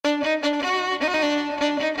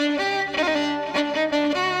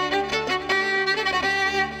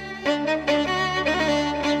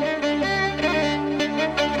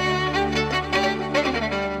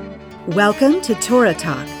Welcome to Torah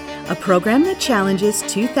Talk, a program that challenges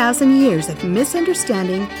 2,000 years of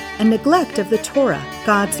misunderstanding and neglect of the Torah,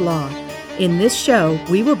 God's law. In this show,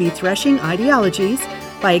 we will be threshing ideologies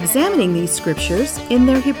by examining these scriptures in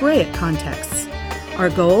their Hebraic contexts. Our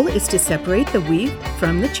goal is to separate the wheat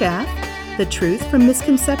from the chaff, the truth from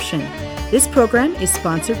misconception. This program is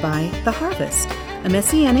sponsored by The Harvest, a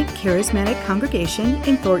Messianic charismatic congregation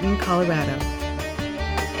in Thornton, Colorado.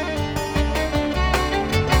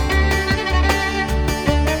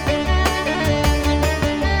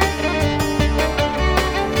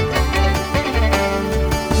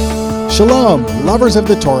 Shalom, lovers of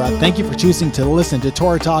the Torah. Thank you for choosing to listen to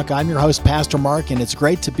Torah Talk. I'm your host, Pastor Mark, and it's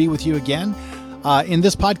great to be with you again. In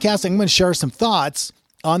this podcast, I'm going to share some thoughts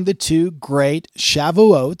on the two great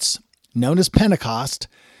Shavuots, known as Pentecost.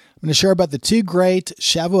 I'm going to share about the two great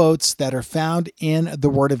Shavuots that are found in the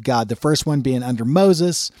Word of God. The first one being under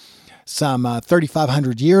Moses, some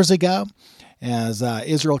 3,500 years ago, as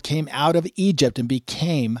Israel came out of Egypt and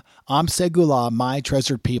became Am Segula, my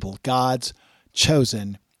treasured people, God's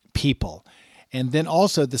chosen people. And then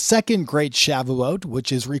also the second great Shavuot,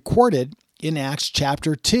 which is recorded in Acts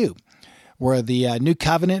chapter 2, where the new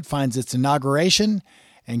covenant finds its inauguration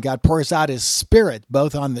and God pours out his Spirit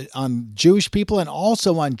both on Jewish people and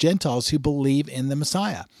also on Gentiles who believe in the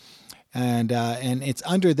Messiah. And it's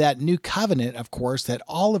under that new covenant, of course, that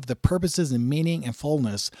all of the purposes and meaning and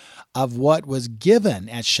fullness of what was given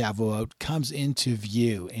at Shavuot comes into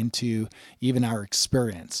view, into even our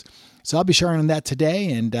experience. So I'll be sharing on that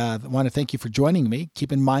today, and I want to thank you for joining me.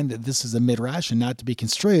 Keep in mind that this is a midrash and not to be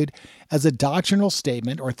construed as a doctrinal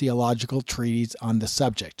statement or theological treatise on the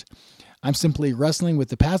subject. I'm simply wrestling with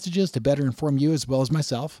the passages to better inform you as well as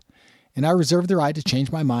myself, and I reserve the right to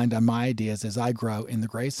change my mind on my ideas as I grow in the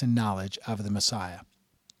grace and knowledge of the Messiah.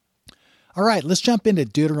 All right, let's jump into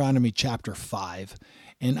Deuteronomy chapter 5,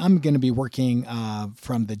 and I'm going to be working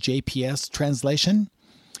from the JPS translation.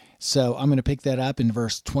 So I'm going to pick that up in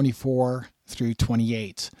verse 24 through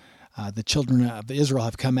 28. The children of Israel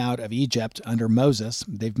have come out of Egypt under Moses.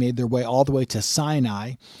 They've made their way all the way to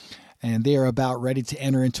Sinai, and they are about ready to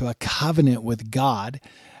enter into a covenant with God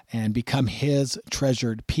and become his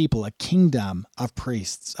treasured people, a kingdom of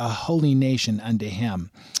priests, a holy nation unto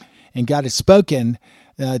him. And God has spoken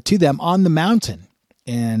to them on the mountain,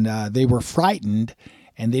 and they were frightened.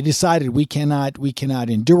 And they decided we cannot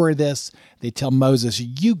endure this. They tell Moses,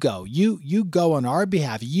 you go on our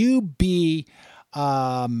behalf. You be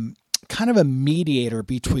kind of a mediator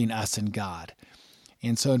between us and God.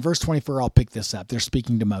 And so in verse 24, I'll pick this up. They're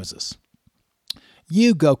speaking to Moses.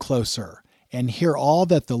 You go closer and hear all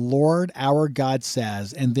that the Lord our God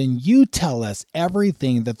says, and then you tell us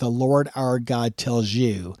everything that the Lord our God tells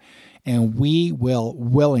you, and we will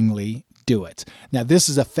willingly do it. Now, this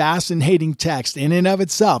is a fascinating text in and of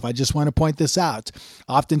itself. I just want to point this out.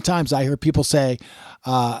 Oftentimes, I hear people say,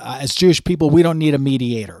 as Jewish people, we don't need a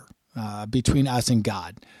mediator between us and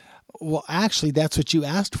God. Well, actually, that's what you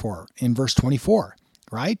asked for in verse 24,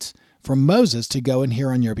 right? For Moses to go and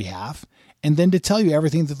hear on your behalf, and then to tell you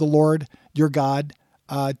everything that the Lord, your God,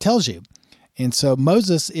 tells you. And so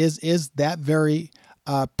Moses is that very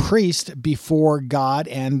priest before God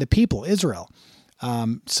and the people, Israel.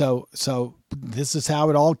 So this is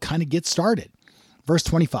how it all kind of gets started. Verse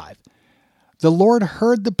 25, the Lord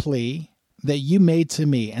heard the plea that you made to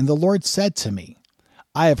me, and the Lord said to me,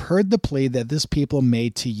 I have heard the plea that this people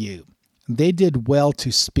made to you. They did well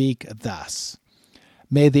to speak thus.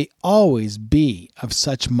 May they always be of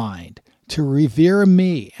such mind to revere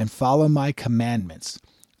me and follow my commandments,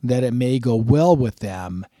 that it may go well with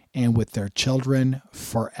them and with their children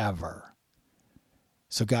forever.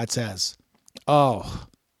 So God says, oh,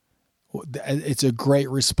 it's a great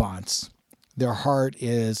response. Their heart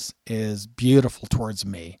is beautiful towards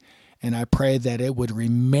me, and I pray that it would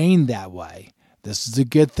remain that way. This is a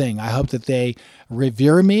good thing. I hope that they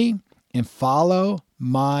revere me and follow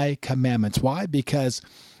my commandments. Why? Because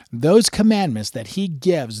those commandments that he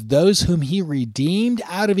gives, those whom he redeemed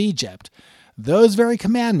out of Egypt, those very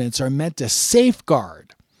commandments are meant to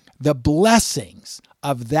safeguard the blessings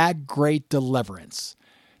of that great deliverance.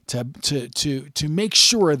 To make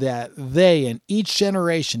sure that they in each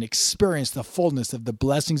generation experience the fullness of the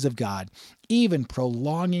blessings of God, even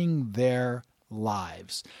prolonging their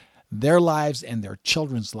lives and their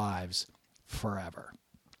children's lives forever.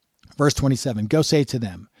 Verse 27, go say to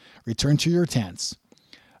them, return to your tents.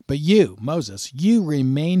 But you, Moses, you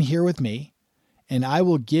remain here with me, and I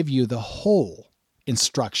will give you the whole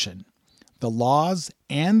instruction, the laws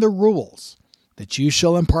and the rules that you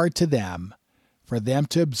shall impart to them, for them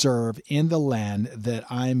to observe in the land that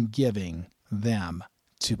I'm giving them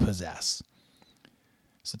to possess.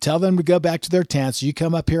 So tell them to go back to their tents. You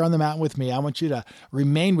come up here on the mountain with me. I want you to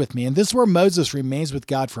remain with me. And this is where Moses remains with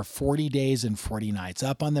God for 40 days and 40 nights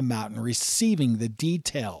up on the mountain, receiving the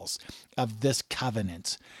details of this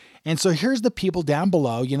covenant. And so here's the people down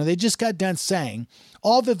below. They just got done saying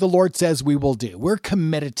all that the Lord says we will do. We're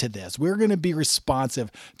committed to this. We're going to be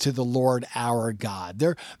responsive to the Lord our God.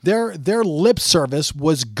 Their lip service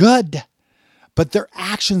was good, but their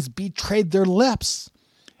actions betrayed their lips.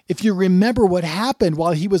 If you remember what happened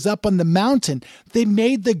while he was up on the mountain, they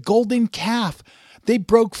made the golden calf. They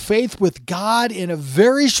broke faith with God in a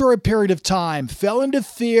very short period of time, fell into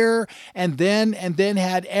fear, and then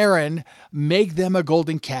had Aaron make them a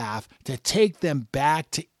golden calf to take them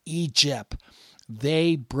back to Egypt.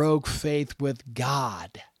 They broke faith with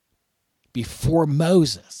God before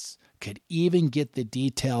Moses could even get the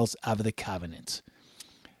details of the covenant.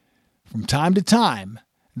 From time to time,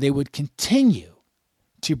 they would continue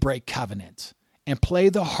to break covenant and play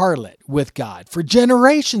the harlot with God. For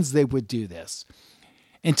generations, they would do this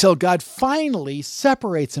until God finally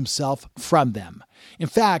separates himself from them. In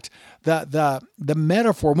fact, the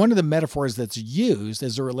metaphor, one of the metaphors that's used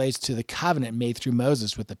as it relates to the covenant made through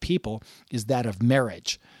Moses with the people is that of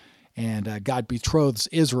marriage. And God betroths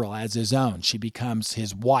Israel as his own. She becomes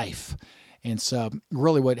his wife. And so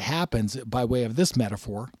really what happens by way of this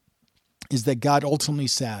metaphor is that God ultimately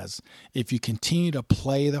says, if you continue to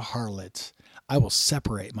play the harlot, I will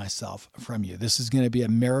separate myself from you. This is going to be a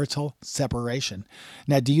marital separation.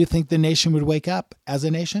 Now, do you think the nation would wake up as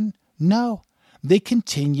a nation? No. They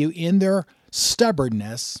continue in their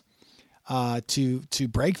stubbornness to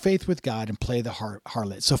break faith with God and play the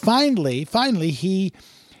harlot. So finally, he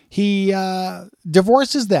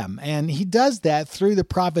divorces them, and he does that through the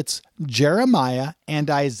prophets Jeremiah and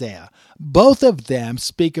Isaiah. Both of them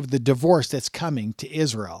speak of the divorce that's coming to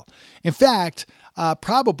Israel. In fact, I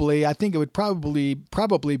think it would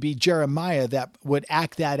probably be Jeremiah that would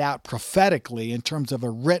act that out prophetically in terms of a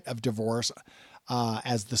writ of divorce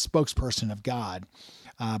as the spokesperson of God.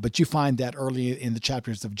 But you find that early in the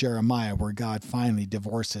chapters of Jeremiah where God finally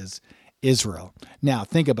divorces Israel. Now,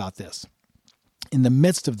 think about this. In the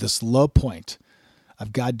midst of this low point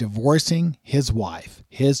of God divorcing his wife,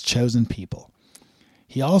 his chosen people,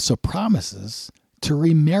 he also promises to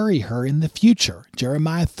remarry her in the future.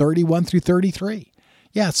 Jeremiah 31 through 33.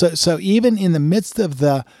 Yeah, so even in the midst of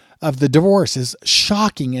the divorce, as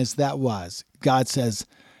shocking as that was, God says,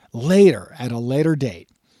 later, at a later date,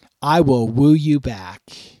 I will woo you back.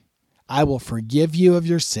 I will forgive you of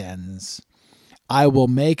your sins. I will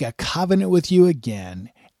make a covenant with you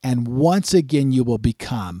again. And once again, you will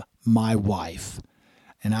become my wife,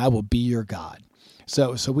 and I will be your God.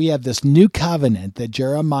 So we have this new covenant that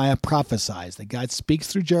Jeremiah prophesies, that God speaks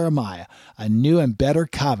through Jeremiah, a new and better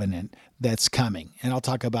covenant that's coming. And I'll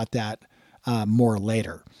talk about that more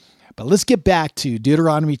later. But let's get back to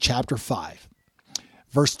Deuteronomy chapter 5,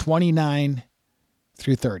 verse 29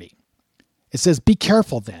 through 30. It says, "Be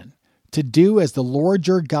careful then to do as the Lord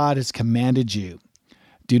your God has commanded you.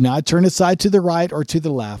 Do not turn aside to the right or to the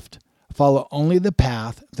left. Follow only the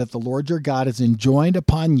path that the Lord your God has enjoined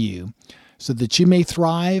upon you, so that you may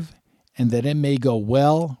thrive and that it may go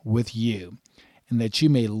well with you, and that you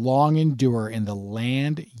may long endure in the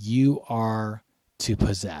land you are to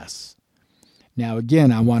possess." Now,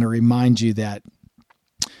 again, I want to remind you that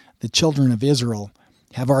the children of Israel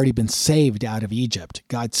have already been saved out of Egypt.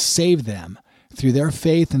 God saved them through their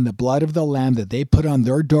faith in the blood of the Lamb that they put on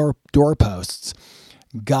their doorposts.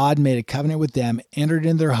 God made a covenant with them, entered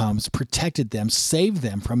in their homes, protected them, saved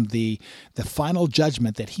them from the final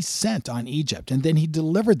judgment that he sent on Egypt. And then he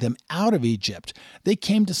delivered them out of Egypt. They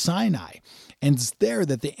came to Sinai, and it's there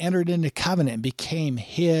that they entered into covenant and became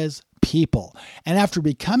his people. And after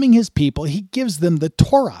becoming his people, he gives them the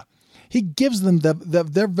Torah. He gives them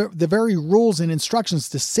the very rules and instructions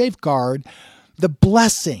to safeguard the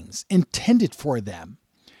blessings intended for them.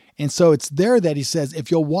 And so it's there that he says,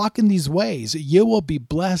 if you'll walk in these ways, you will be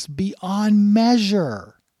blessed beyond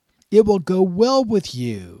measure. It will go well with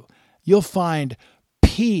you. You'll find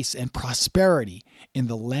peace and prosperity in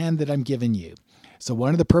the land that I'm giving you. So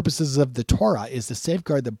one of the purposes of the Torah is to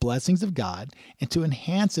safeguard the blessings of God and to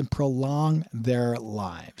enhance and prolong their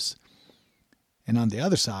lives. And on the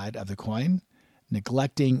other side of the coin,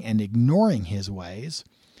 neglecting and ignoring his ways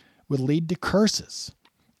would lead to curses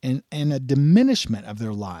and a diminishment of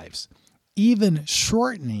their lives, even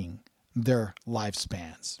shortening their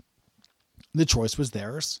lifespans. The choice was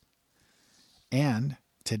theirs, and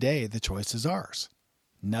today the choice is ours.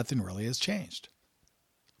 Nothing really has changed.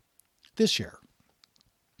 This year,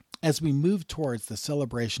 as we move towards the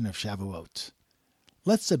celebration of Shavuot,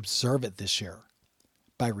 let's observe it this year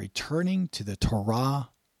by returning to the Torah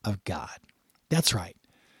of God. That's right,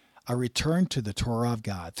 a return to the Torah of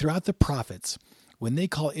God. Throughout the prophets, when they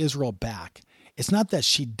call Israel back, it's not that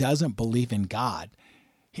she doesn't believe in God.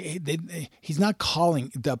 He's not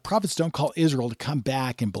calling, the prophets don't call Israel to come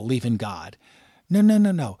back and believe in God.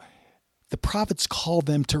 No. The prophets call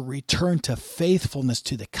them to return to faithfulness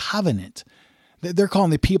to the covenant. They're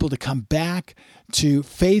calling the people to come back to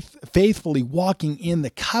faithfully walking in the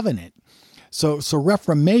covenant. So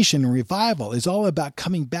Reformation and revival is all about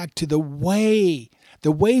coming back to the ways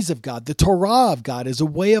of God. The Torah of God is a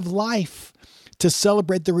way of life to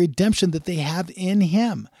celebrate the redemption that they have in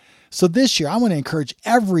Him. So this year, I want to encourage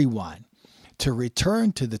everyone to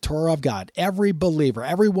return to the Torah of God. Every believer,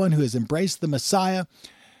 everyone who has embraced the Messiah,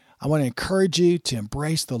 I want to encourage you to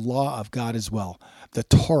embrace the law of God as well, the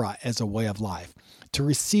Torah as a way of life, to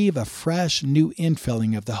receive a fresh new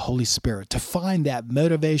infilling of the Holy Spirit, to find that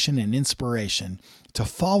motivation and inspiration to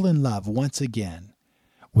fall in love once again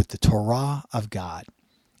with the Torah of God,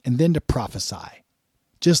 and then to prophesy,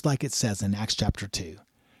 just like it says in Acts chapter 2,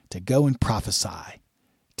 to go and prophesy,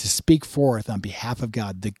 to speak forth on behalf of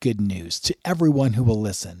God the good news to everyone who will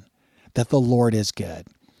listen, that the Lord is good.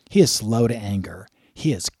 He is slow to anger.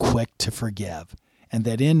 He is quick to forgive. And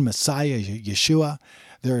that in Messiah Yeshua,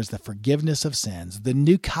 there is the forgiveness of sins, the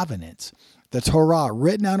new covenant, the Torah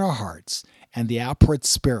written on our hearts, and the outpoured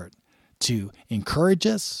Spirit to encourage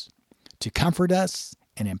us, to comfort us,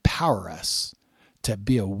 and empower us to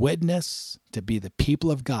be a witness, to be the people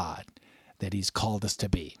of God that He's called us to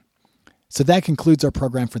be. So that concludes our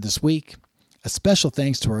program for this week. A special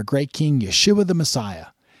thanks to our great King, Yeshua the Messiah,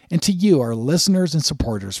 and to you, our listeners and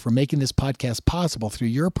supporters, for making this podcast possible through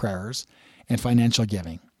your prayers and financial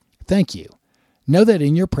giving. Thank you. Know that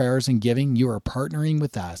in your prayers and giving, you are partnering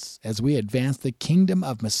with us as we advance the kingdom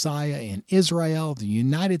of Messiah in Israel, the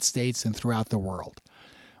United States, and throughout the world.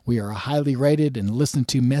 We are a highly rated and listened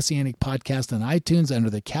to Messianic podcast on iTunes under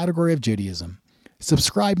the category of Judaism.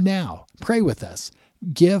 Subscribe now, pray with us,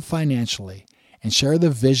 give financially, and share the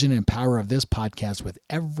vision and power of this podcast with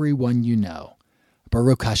everyone you know.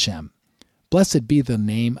 Baruch Hashem. Blessed be the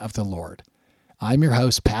name of the Lord. I'm your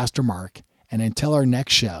host, Pastor Mark, and until our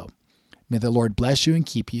next show, may the Lord bless you and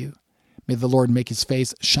keep you. May the Lord make His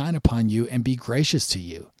face shine upon you and be gracious to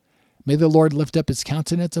you. May the Lord lift up His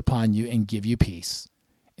countenance upon you and give you peace.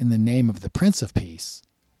 In the name of the Prince of Peace,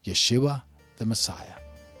 Yeshua the Messiah.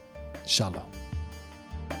 Shalom.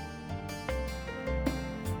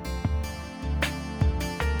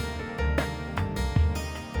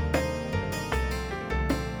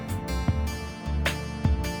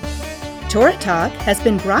 Torah Talk has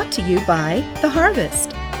been brought to you by The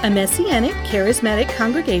Harvest, a Messianic charismatic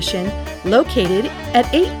congregation located at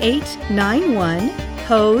 8891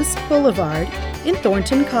 Hose Boulevard in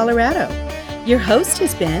Thornton, Colorado. Your host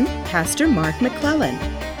has been Pastor Mark McClellan.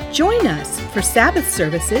 Join us for Sabbath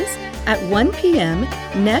services at 1 p.m.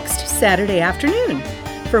 next Saturday afternoon.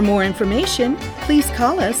 For more information, please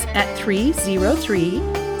call us at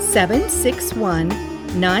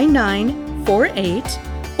 303-761-9948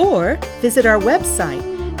 or visit our website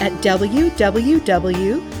at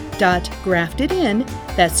www.graftedin,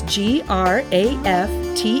 that's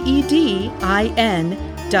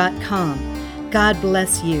graftedin.com. God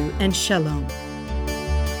bless you and shalom.